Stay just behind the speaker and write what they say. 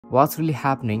what's really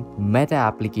happening? Meta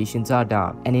applications are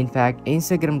down, and in fact,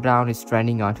 Instagram down is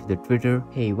trending onto the Twitter.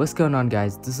 Hey, what's going on,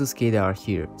 guys? This is Kedar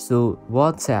here. So,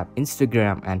 WhatsApp,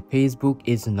 Instagram, and Facebook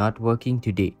is not working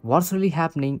today. What's really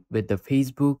happening with the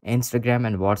Facebook, Instagram,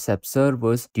 and WhatsApp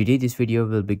servers? Today, this video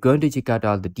will be going to check out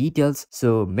all the details.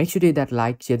 So, make sure to hit that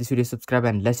like, share this video, subscribe,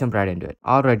 and let's jump right into it.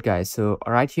 Alright, guys. So,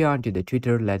 right here onto the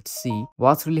Twitter, let's see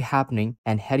what's really happening.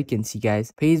 And here you can see,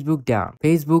 guys, Facebook down,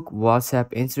 Facebook,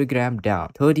 WhatsApp, Instagram down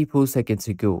 34 seconds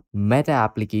ago. Meta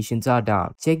applications are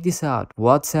down. Check this out.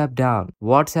 WhatsApp down,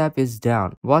 WhatsApp is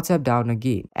down, WhatsApp down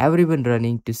again. Everyone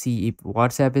running to see if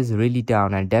WhatsApp is really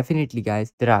down. And definitely,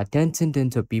 guys, there are tens and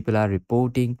tens of people are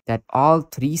reporting that all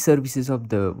three services of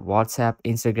the WhatsApp,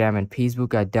 Instagram, and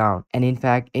Facebook are down. And in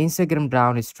fact, Instagram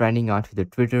down is trending onto the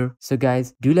Twitter. So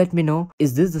guys, do let me know,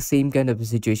 is this the same kind of a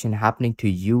situation happening to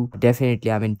you?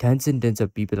 Definitely, I mean, tons and tons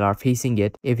of people are facing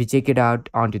it. If you check it out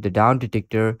onto the down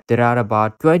detector, there are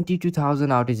about 22,000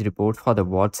 outage reports for the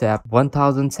WhatsApp,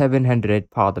 1,700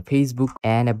 for the Facebook,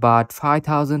 and about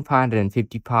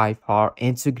 5,555 for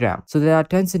Instagram. So there are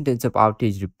tons and tons of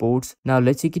outage reports. Now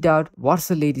let's check it out. What's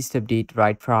the latest update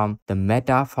right from the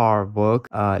Meta for work?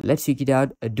 Let's check it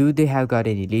out. Do they have got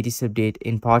any latest update?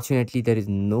 Unfortunately, there is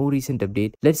no recent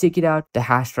update. Let's check it out. The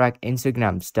hashtag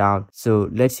Instagram's down. So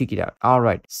let's check it out. All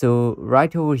right. So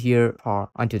right over here for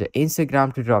onto the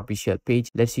Instagram Twitter official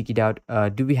page. Let's check it out.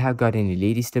 Do we have got any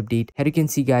latest update? Here you can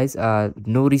see, guys,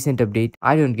 no recent update.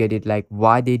 I don't get it, like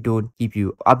why they don't keep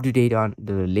you up to date on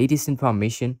the latest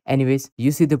information. Anyways,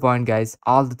 you see the point, guys.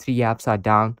 All the three apps are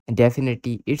down, and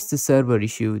definitely it's the server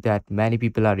issue that many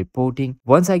people are reporting.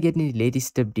 Once I get any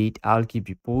latest update, I'll keep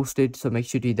you posted. So make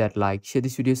sure to hit that like, share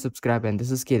this video, subscribe, and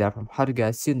this is Kedar from How to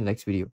Guys. See you in the next video.